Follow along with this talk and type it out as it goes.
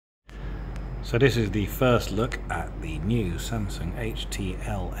So this is the first look at the new Samsung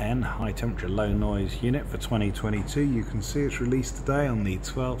HTLN high temperature low noise unit for 2022. You can see it's released today on the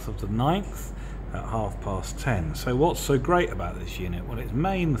 12th of the 9th at 10:30. So what's so great about this unit? Well, its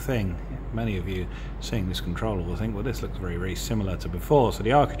main thing, many of you seeing this controller will think, well, this looks very, very similar to before. So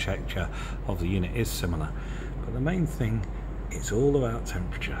the architecture of the unit is similar, but the main thing, it's all about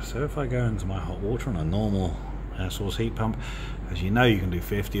temperature. So if I go into my hot water on a normal air source heat pump, as you know, you can do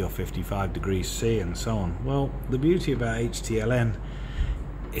 50 or 55 degrees C and so on. Well, the beauty about HTLN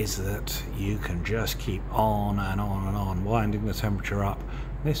is that you can just keep on and on and on winding the temperature up.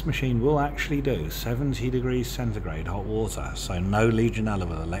 This machine will actually do 70 degrees centigrade hot water, so no Legionella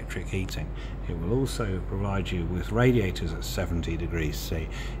with electric heating. It will also provide you with radiators at 70 degrees C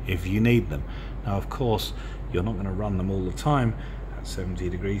if you need them. Now, of course, you're not going to run them all the time at 70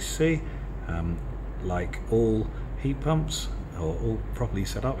 degrees C. Like all heat pumps, or all properly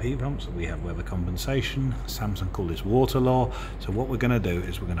set up heat pumps, we have weather compensation. Samsung call this water law. So what we're going to do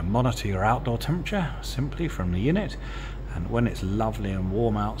is we're going to monitor your outdoor temperature simply from the unit, and when it's lovely and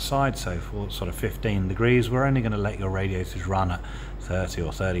warm outside, so for sort of 15 degrees, we're only going to let your radiators run at 30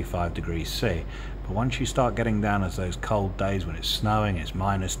 or 35 degrees C. But once you start getting down as those cold days when it's snowing, it's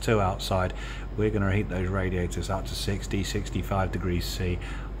 -2 outside, we're going to heat those radiators up to 60, 65 degrees C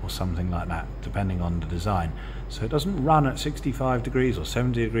or something like that, depending on the design. So it doesn't run at 65 degrees or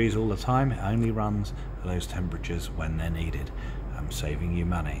 70 degrees all the time. It only runs at those temperatures when they're needed, saving you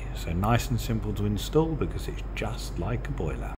money. So nice and simple to install because it's just like a boiler.